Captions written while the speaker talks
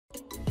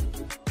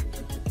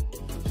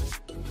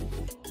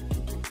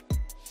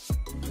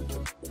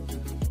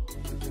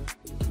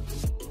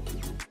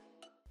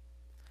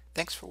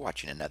Thanks for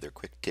watching another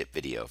quick tip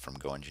video from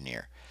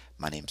GoEngineer.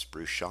 My name is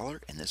Bruce Schaller,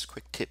 and this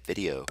quick tip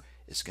video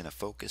is going to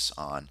focus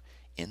on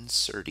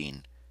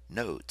inserting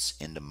notes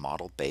into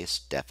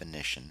model-based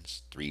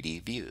definitions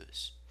 3D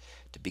views.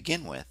 To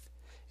begin with,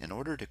 in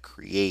order to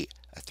create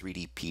a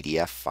 3D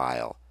PDF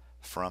file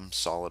from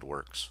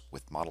SOLIDWORKS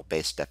with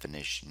model-based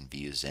definition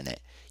views in it,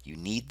 you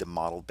need the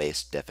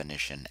model-based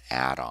definition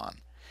add-on.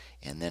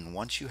 And then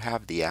once you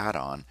have the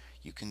add-on,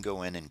 you can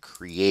go in and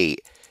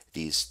create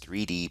these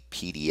 3D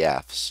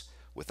PDFs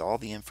with all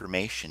the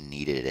information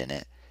needed in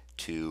it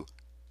to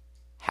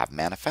have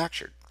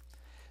manufactured.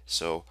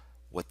 So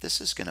what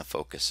this is going to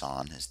focus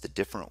on is the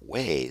different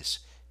ways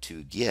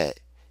to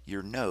get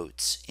your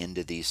notes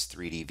into these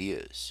 3D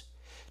views.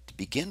 To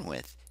begin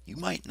with, you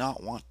might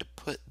not want to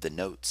put the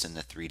notes in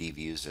the 3D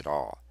views at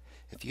all.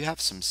 If you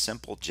have some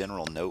simple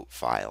general note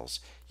files,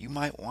 you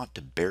might want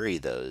to bury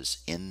those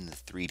in the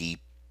 3D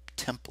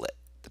template,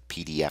 the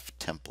PDF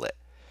template.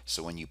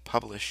 So when you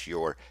publish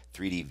your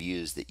 3D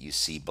views that you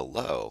see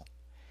below,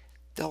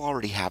 they'll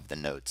already have the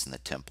notes in the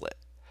template.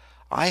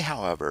 I,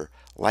 however,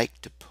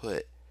 like to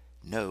put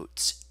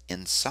notes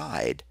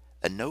inside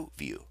a note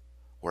view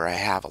where I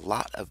have a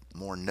lot of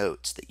more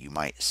notes that you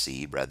might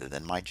see rather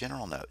than my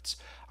general notes.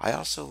 I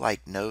also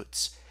like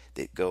notes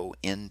that go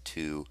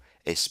into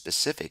a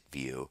specific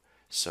view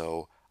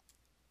so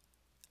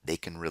they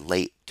can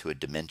relate to a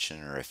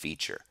dimension or a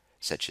feature,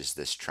 such as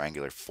this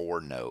triangular 4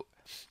 note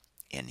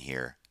in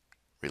here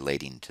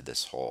relating to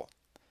this hole.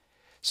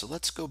 So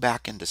let's go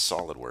back into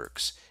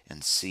SOLIDWORKS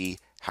and see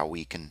how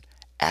we can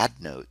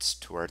add notes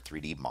to our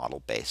 3D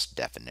model-based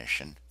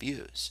definition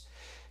views.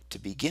 To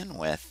begin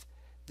with,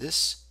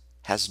 this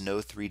has no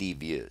 3D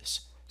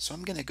views, so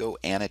I'm going to go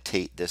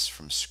annotate this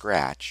from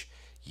scratch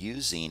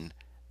using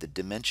the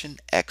Dimension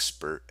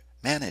Expert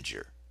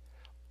Manager,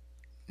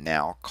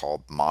 now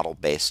called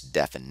Model-Based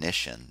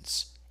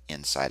Definitions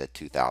inside of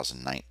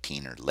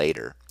 2019 or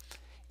later.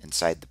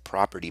 Inside the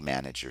Property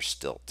Manager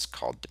still, it's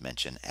called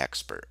Dimension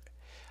Expert.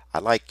 I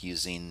like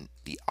using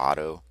the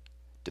auto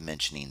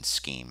dimensioning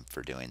scheme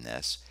for doing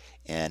this,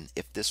 and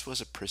if this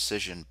was a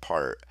precision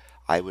part,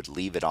 I would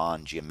leave it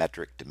on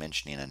geometric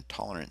dimensioning and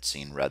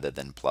tolerancing rather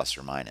than plus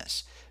or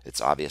minus. It's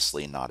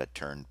obviously not a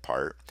turned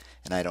part,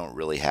 and I don't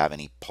really have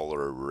any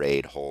polar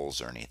arrayed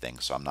holes or anything,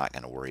 so I'm not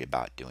going to worry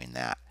about doing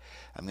that.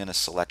 I'm going to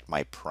select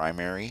my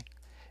primary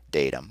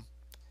datum,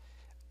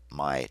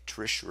 my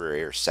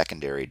tertiary or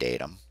secondary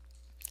datum,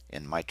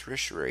 and my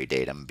tertiary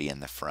datum be in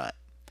the front.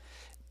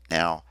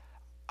 Now,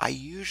 I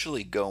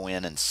usually go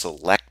in and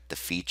select the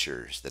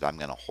features that I'm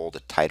going to hold a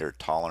tighter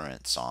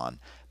tolerance on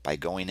by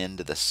going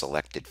into the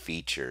selected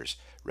features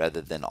rather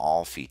than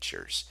all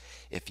features.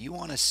 If you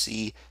want to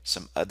see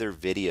some other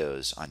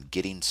videos on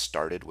getting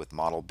started with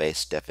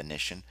model-based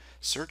definition,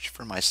 search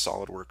for my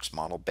SOLIDWORKS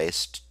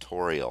model-based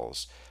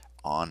tutorials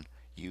on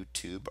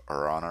YouTube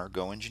or on our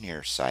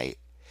GoEngineer site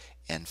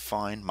and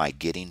find my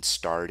Getting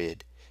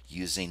Started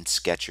using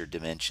Sketcher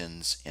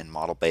dimensions in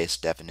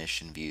model-based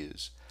definition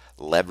views,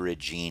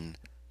 leveraging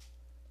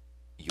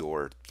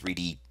your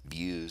 3D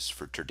views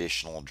for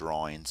traditional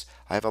drawings.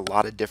 I have a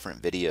lot of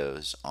different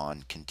videos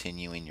on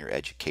continuing your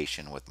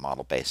education with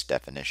model-based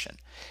definition.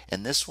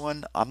 In this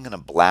one, I'm going to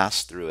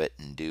blast through it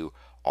and do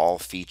all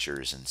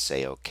features and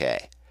say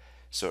OK.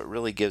 So it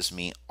really gives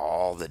me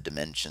all the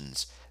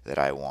dimensions that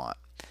I want.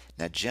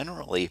 Now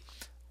generally,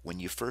 when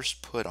you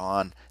first put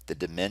on the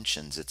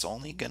dimensions, it's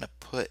only going to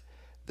put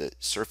the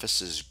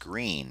surfaces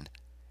green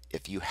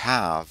if you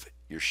have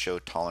your show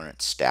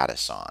tolerance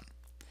status on,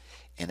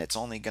 and it's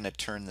only going to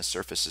turn the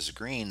surfaces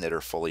green that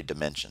are fully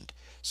dimensioned.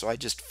 So I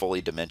just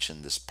fully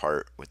dimensioned this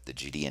part with the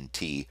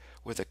gd&t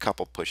with a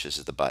couple pushes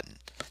of the button.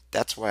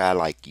 That's why I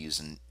like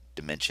using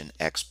Dimension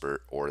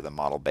Expert or the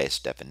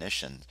model-based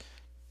definition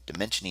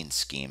dimensioning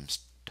schemes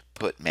to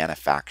put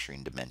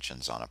manufacturing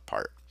dimensions on a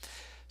part.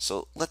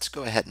 So let's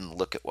go ahead and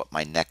look at what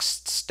my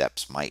next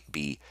steps might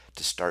be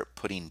to start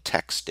putting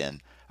text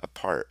in a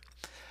part.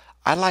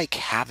 I like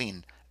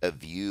having a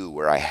view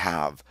where I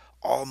have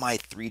all my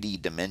 3D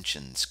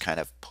dimensions kind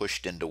of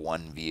pushed into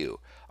one view.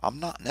 I'm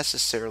not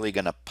necessarily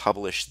going to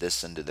publish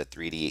this into the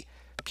 3D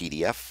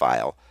PDF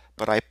file,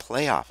 but I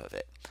play off of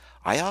it.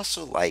 I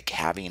also like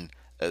having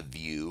a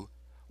view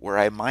where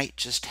I might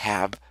just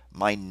have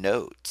my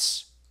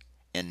notes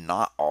and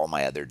not all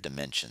my other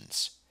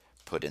dimensions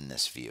put in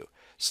this view.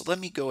 So let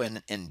me go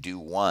in and do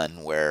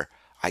one where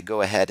I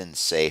go ahead and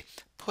say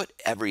put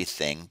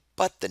everything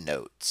but the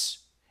notes,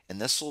 and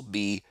this will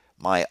be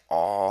my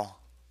all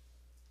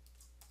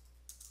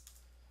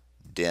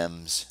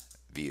dims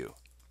view,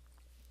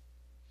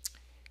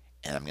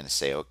 and I'm going to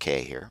say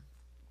OK here,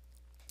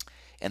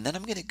 and then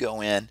I'm going to go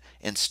in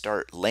and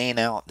start laying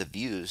out the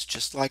views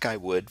just like I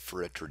would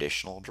for a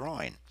traditional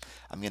drawing.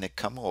 I'm going to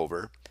come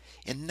over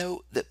and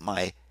note that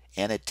my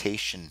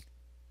annotation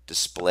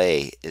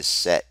display is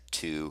set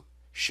to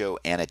show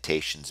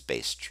annotations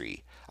based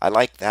tree. I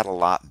like that a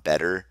lot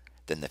better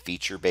than the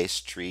feature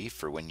based tree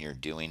for when you're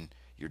doing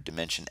your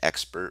Dimension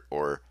Expert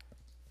or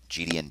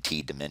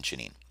gd&t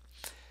dimensioning.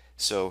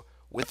 So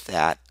with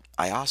that,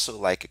 I also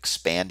like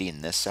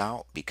expanding this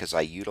out because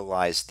I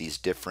utilize these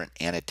different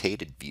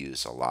annotated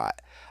views a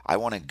lot. I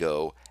want to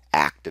go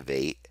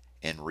activate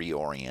and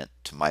reorient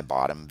to my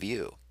bottom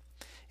view.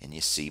 And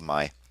you see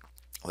my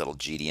little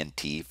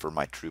gd&t for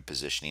my true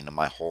positioning of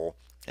my hole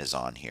is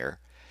on here.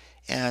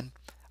 And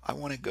I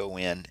want to go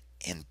in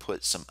and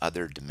put some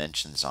other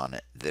dimensions on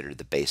it that are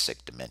the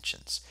basic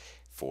dimensions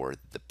for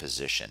the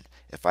position.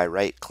 If I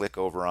right click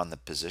over on the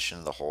position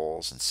of the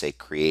holes and say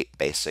create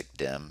basic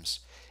dims,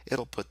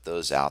 it'll put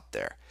those out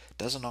there.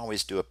 Doesn't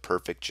always do a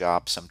perfect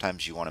job.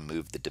 Sometimes you want to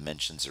move the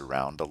dimensions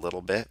around a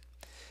little bit,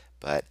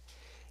 but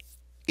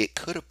it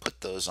could have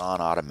put those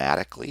on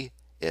automatically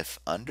if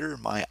under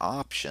my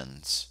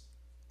options,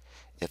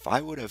 if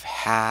I would have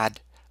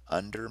had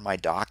under my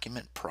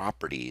document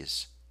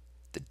properties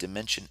the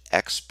dimension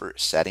expert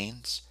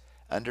settings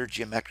under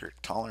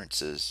geometric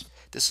tolerances.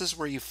 This is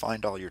where you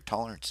find all your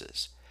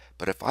tolerances.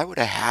 But if I would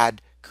have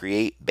had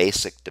create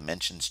basic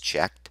dimensions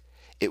checked,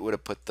 it would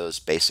have put those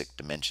basic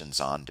dimensions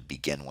on to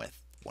begin with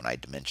when I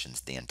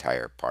dimensions the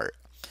entire part.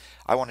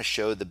 I want to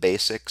show the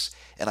basics,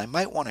 and I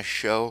might want to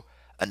show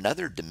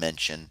another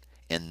dimension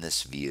in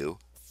this view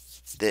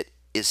that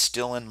is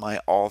still in my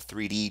all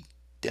 3D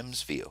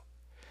dims view.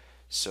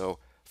 So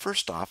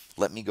first off,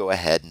 let me go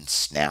ahead and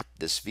snap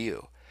this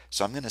view.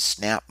 So I'm going to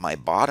snap my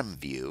bottom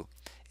view,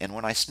 and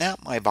when I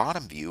snap my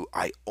bottom view,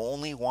 I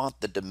only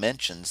want the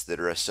dimensions that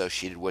are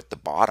associated with the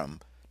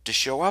bottom to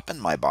show up in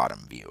my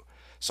bottom view.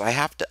 So I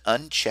have to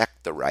uncheck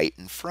the right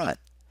and front.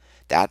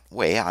 That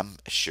way I'm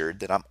assured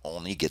that I'm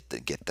only get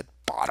the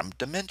bottom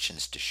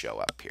dimensions to show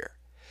up here.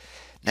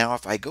 Now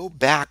if I go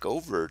back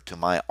over to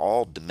my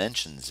all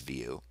dimensions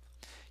view,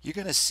 you're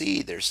going to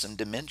see there's some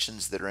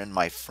dimensions that are in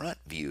my front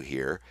view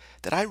here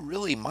that I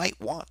really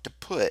might want to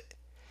put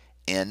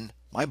in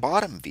my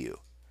bottom view.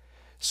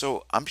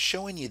 So I'm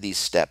showing you these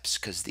steps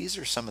because these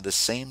are some of the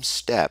same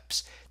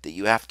steps that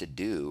you have to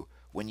do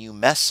when you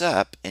mess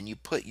up and you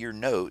put your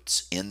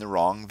notes in the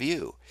wrong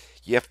view.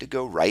 You have to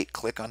go right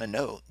click on a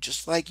note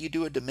just like you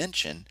do a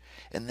dimension,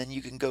 and then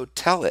you can go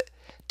tell it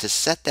to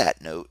set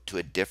that note to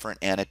a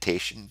different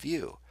annotation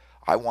view.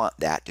 I want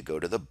that to go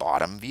to the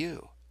bottom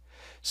view.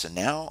 So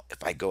now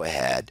if I go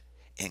ahead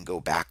and go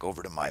back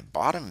over to my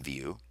bottom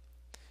view,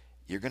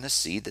 you're going to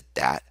see that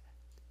that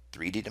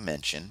 3D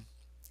dimension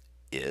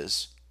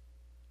is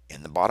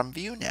in the bottom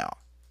view now.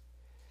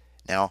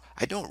 Now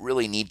I don't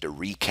really need to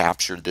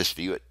recapture this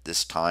view at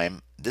this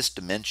time. This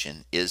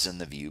dimension is in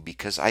the view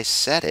because I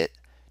set it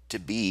to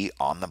be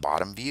on the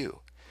bottom view.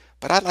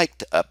 But I like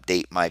to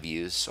update my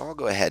views, so I'll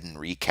go ahead and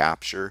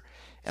recapture,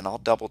 and I'll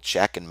double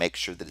check and make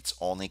sure that it's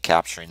only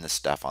capturing the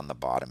stuff on the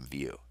bottom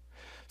view.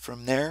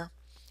 From there,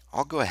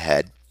 I'll go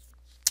ahead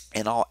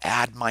and I'll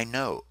add my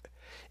note.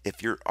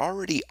 If you're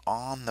already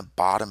on the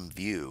bottom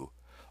view,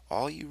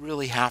 all you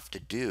really have to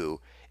do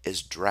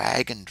is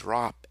drag and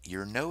drop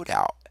your note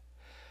out.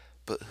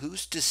 But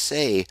who's to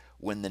say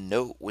when the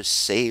note was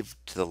saved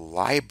to the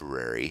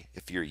library,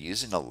 if you're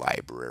using a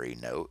library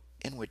note,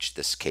 in which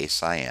this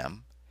case I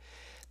am,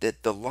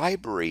 that the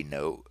library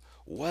note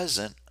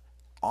wasn't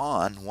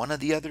on one of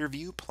the other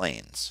view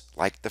planes,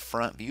 like the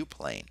front view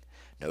plane.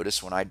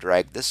 Notice when I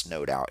drag this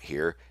note out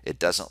here, it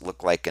doesn't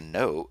look like a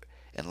note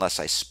unless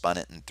I spun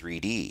it in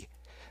 3D.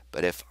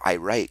 But if I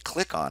right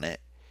click on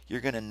it,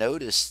 you're going to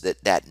notice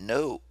that that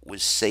note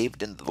was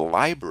saved into the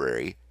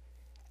library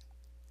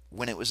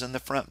when it was in the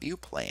front view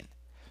plane.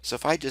 So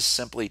if I just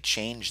simply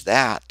change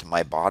that to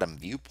my bottom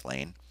view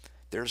plane,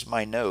 there's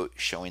my note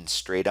showing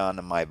straight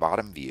onto my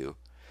bottom view.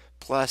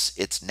 Plus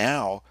it's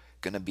now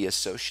going to be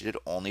associated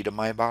only to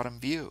my bottom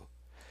view.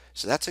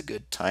 So that's a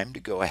good time to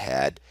go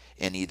ahead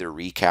and either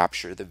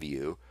recapture the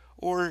view,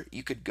 or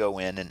you could go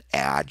in and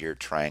add your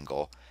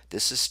triangle.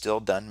 This is still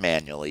done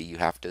manually. You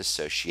have to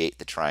associate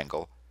the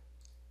triangle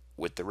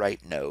with the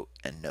right note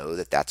and know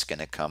that that's going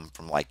to come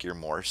from like your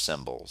more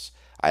symbols.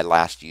 I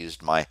last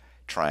used my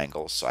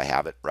triangle, so I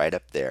have it right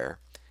up there,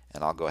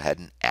 and I'll go ahead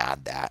and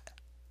add that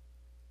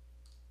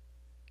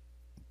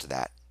to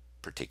that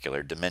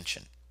particular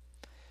dimension.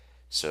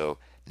 So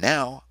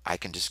now I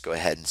can just go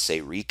ahead and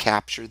say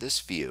recapture this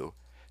view.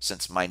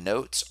 Since my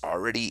note's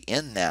already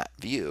in that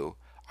view,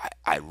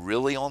 I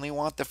really only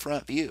want the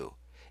front view.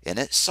 And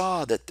it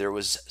saw that there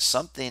was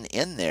something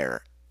in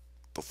there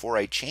before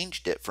I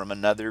changed it from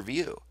another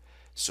view.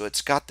 So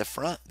it's got the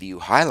front view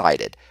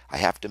highlighted. I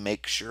have to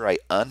make sure I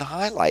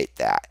unhighlight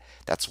that.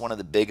 That's one of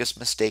the biggest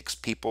mistakes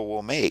people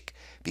will make,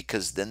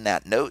 because then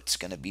that note's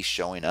going to be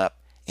showing up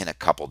in a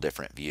couple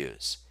different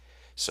views.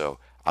 So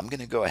I'm going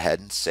to go ahead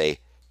and say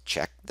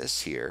check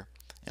this here,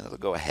 and it'll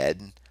go ahead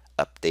and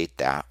update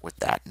that with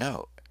that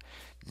note.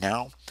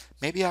 Now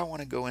maybe I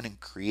want to go in and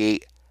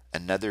create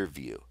another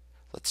view.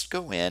 Let's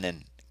go in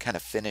and kind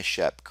of finish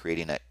up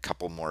creating a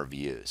couple more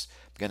views.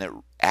 I'm going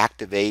to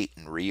activate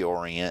and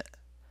reorient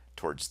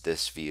towards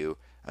this view.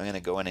 I'm going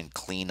to go in and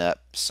clean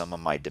up some of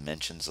my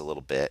dimensions a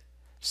little bit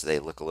so they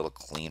look a little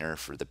cleaner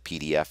for the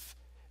PDF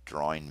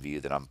drawing view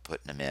that I'm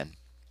putting them in.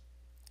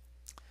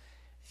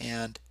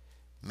 And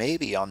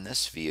maybe on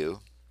this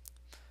view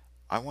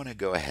I want to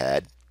go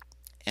ahead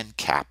and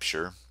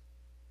capture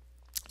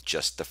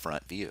just the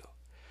front view.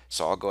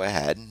 So I'll go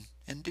ahead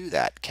and do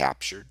that.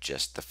 Capture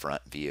just the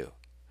front view.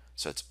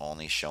 So it's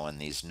only showing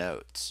these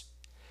notes.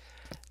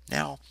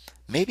 Now,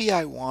 maybe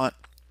I want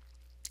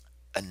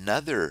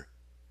another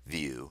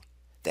view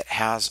that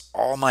has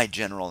all my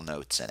general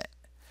notes in it.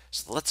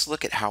 So let's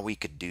look at how we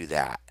could do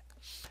that.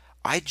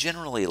 I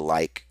generally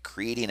like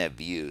creating a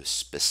view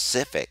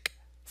specific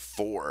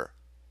for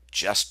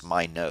just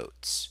my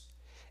notes.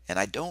 And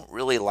I don't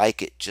really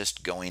like it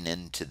just going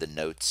into the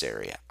notes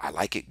area. I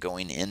like it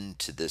going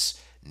into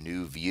this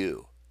new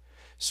view.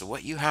 So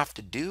what you have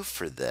to do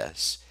for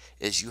this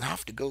is you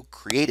have to go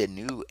create a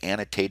new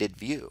annotated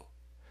view.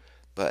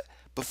 But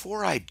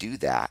before I do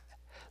that,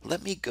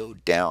 let me go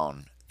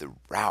down the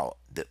route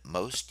that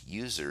most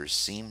users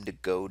seem to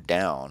go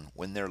down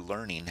when they're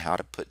learning how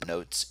to put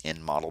notes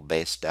in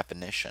model-based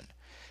definition,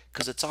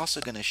 because it's also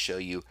going to show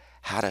you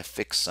how to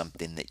fix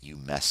something that you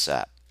mess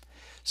up.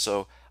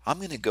 So I'm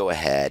going to go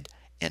ahead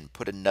and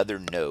put another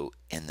note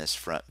in this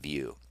front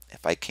view.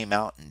 If I came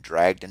out and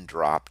dragged and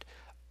dropped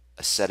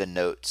a set of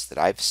notes that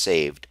I've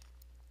saved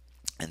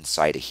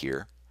inside of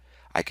here,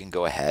 I can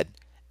go ahead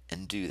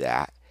and do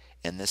that,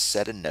 and this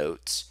set of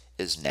notes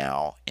is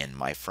now in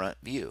my front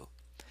view.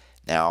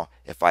 Now,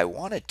 if I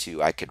wanted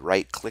to, I could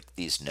right-click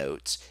these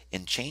notes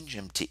and change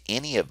them to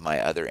any of my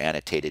other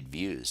annotated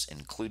views,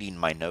 including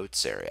my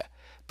notes area.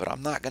 But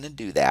I'm not going to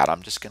do that.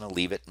 I'm just going to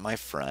leave it in my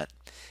front.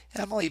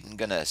 And I'm even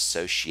going to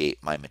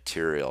associate my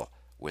material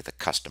with a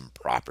custom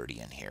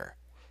property in here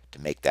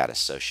to make that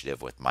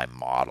associative with my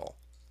model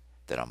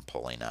that I'm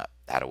pulling up.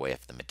 That way,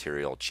 if the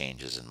material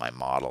changes in my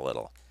model,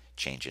 it'll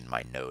change in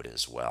my note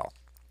as well,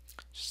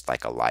 just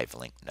like a live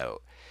link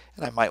note.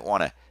 And I might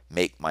want to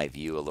make my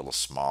view a little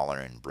smaller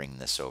and bring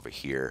this over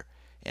here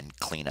and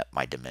clean up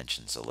my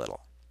dimensions a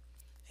little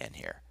in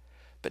here.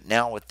 But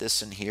now with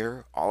this in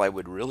here, all I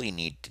would really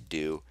need to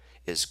do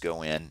is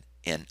go in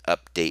and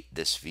update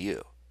this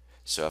view.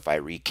 So if I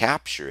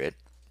recapture it,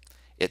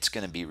 it's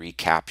going to be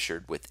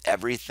recaptured with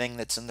everything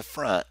that's in the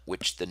front,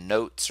 which the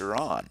notes are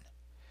on.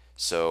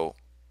 So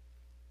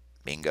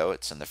bingo,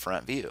 it's in the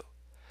front view.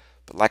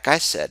 But like I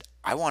said,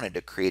 I wanted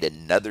to create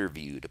another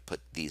view to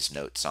put these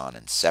notes on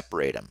and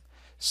separate them.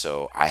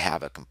 So I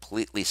have a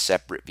completely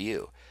separate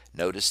view.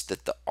 Notice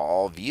that the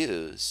all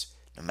views,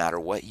 no matter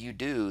what you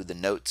do, the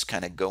notes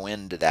kind of go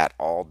into that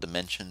all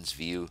dimensions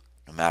view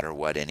no matter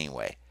what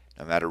anyway.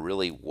 No matter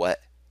really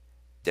what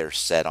they're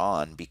set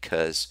on,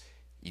 because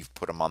you've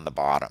put them on the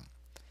bottom.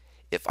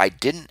 If I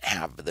didn't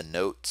have the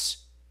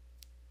notes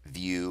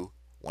view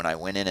when I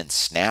went in and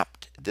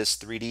snapped this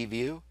 3D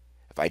view,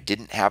 if I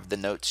didn't have the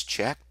notes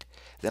checked,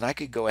 then I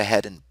could go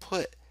ahead and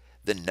put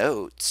the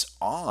notes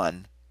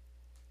on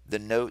the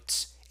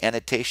notes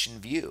annotation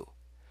view.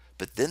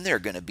 But then they're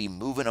going to be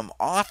moving them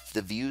off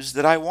the views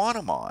that I want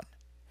them on.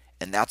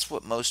 And that's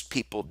what most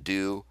people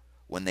do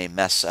when they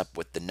mess up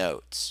with the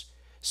notes.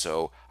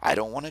 So I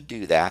don't want to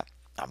do that.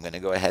 I'm going to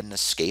go ahead and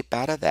escape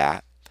out of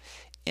that.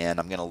 And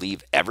I'm going to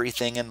leave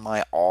everything in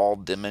my all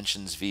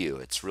dimensions view.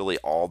 It's really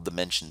all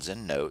dimensions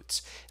in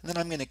notes. And then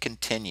I'm going to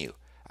continue.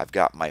 I've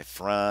got my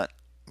front,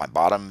 my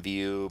bottom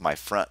view, my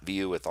front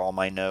view with all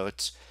my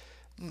notes.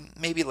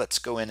 Maybe let's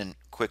go in and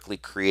quickly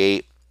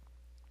create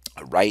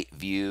a right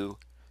view.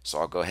 So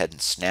I'll go ahead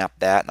and snap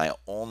that, and I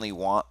only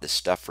want the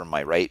stuff from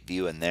my right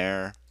view in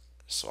there.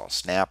 So I'll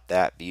snap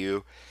that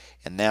view.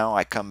 And now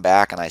I come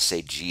back and I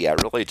say, gee, I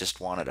really just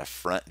wanted a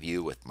front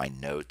view with my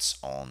notes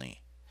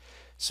only.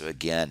 So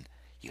again,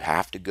 you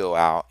have to go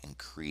out and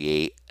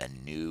create a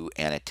new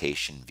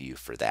annotation view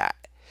for that.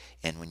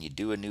 And when you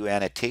do a new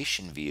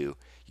annotation view,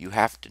 you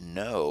have to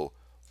know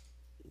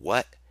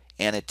what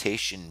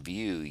annotation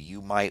view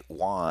you might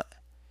want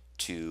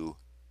to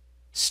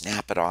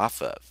snap it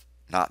off of.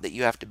 Not that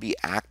you have to be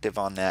active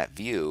on that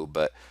view,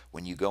 but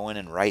when you go in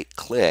and right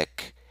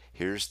click,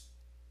 here's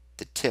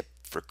the tip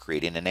for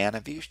creating an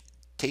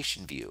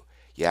annotation view.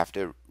 You have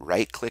to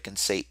right click and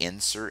say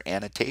insert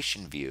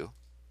annotation view,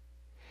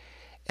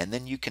 and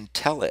then you can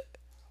tell it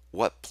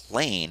what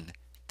plane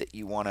that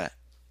you want to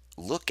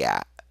look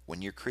at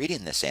when you're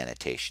creating this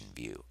annotation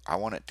view. I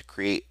want it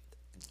to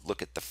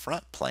look at the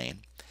front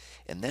plane,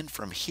 and then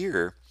from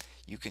here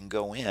you can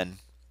go in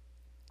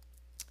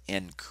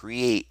and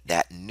create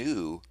that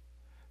new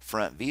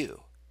front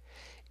view,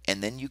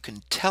 and then you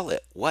can tell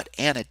it what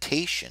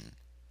annotation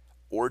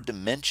or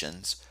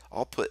dimensions.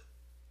 I'll put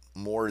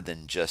more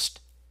than just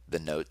the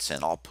notes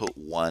in. I'll put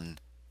one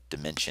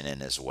dimension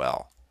in as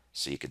well,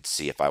 so you could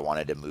see if I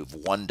wanted to move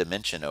one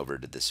dimension over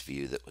to this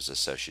view that was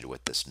associated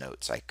with this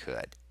notes, I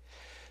could.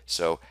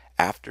 So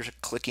after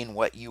clicking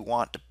what you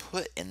want to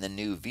put in the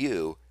new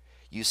view,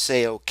 you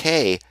say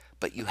OK,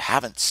 but you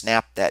haven't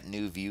snapped that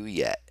new view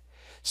yet.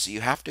 So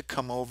you have to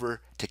come over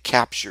to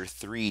Capture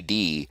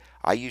 3D.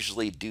 I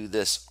usually do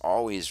this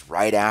always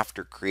right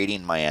after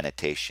creating my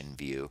annotation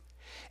view.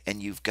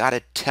 And you've got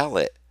to tell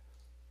it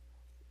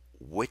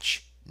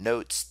which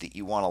notes that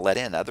you want to let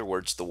in. In other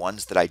words, the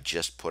ones that I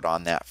just put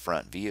on that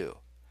front view.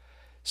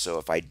 So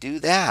if I do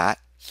that,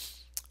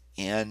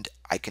 and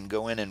I can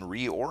go in and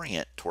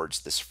reorient towards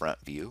this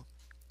front view,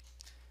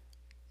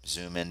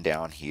 zoom in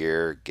down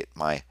here, get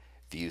my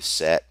view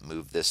set,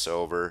 move this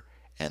over,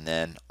 and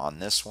then on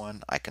this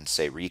one I can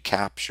say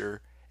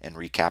recapture and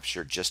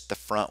recapture just the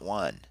front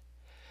one.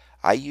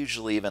 I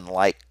usually even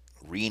like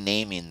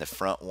renaming the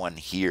front one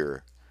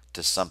here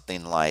to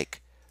something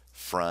like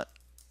front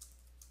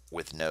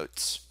with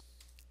notes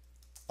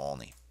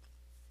only,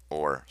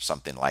 or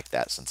something like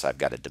that. Since I've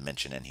got a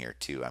dimension in here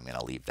too, I'm going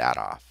to leave that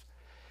off.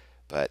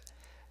 But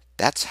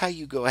that's how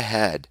you go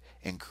ahead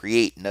and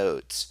create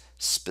notes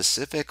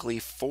specifically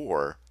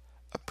for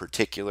a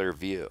particular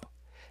view.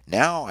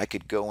 Now I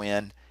could go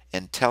in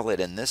and tell it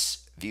in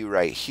this view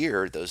right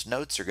here, those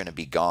notes are going to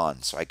be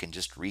gone. So I can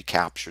just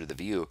recapture the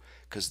view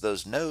because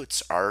those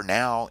notes are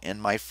now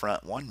in my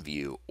front one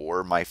view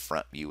or my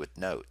front view with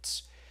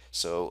notes.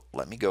 So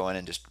let me go in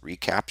and just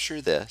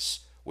recapture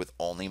this with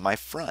only my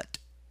front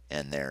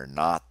in there,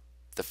 not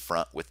the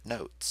front with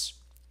notes.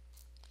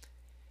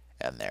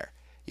 And there.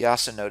 You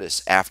also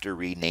notice after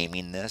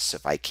renaming this,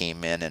 if I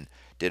came in and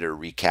did a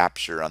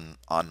recapture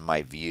on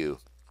my view,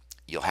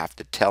 you'll have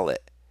to tell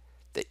it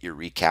that you're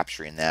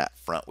recapturing that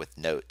front with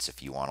notes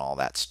if you want all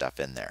that stuff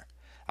in there.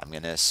 I'm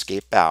going to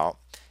escape out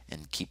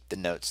and keep the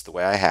notes the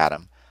way I had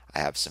them. I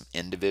have some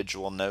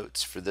individual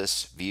notes for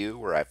this view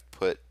where I've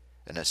put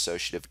an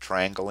associative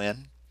triangle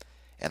in,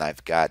 and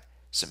I've got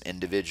some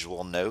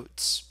individual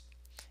notes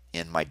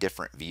in my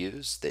different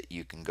views that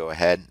you can go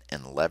ahead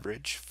and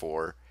leverage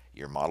for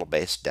your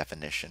model-based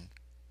definition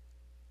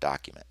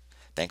document.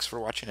 Thanks for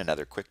watching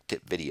another quick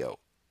tip video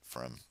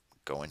from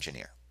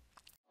GoEngineer.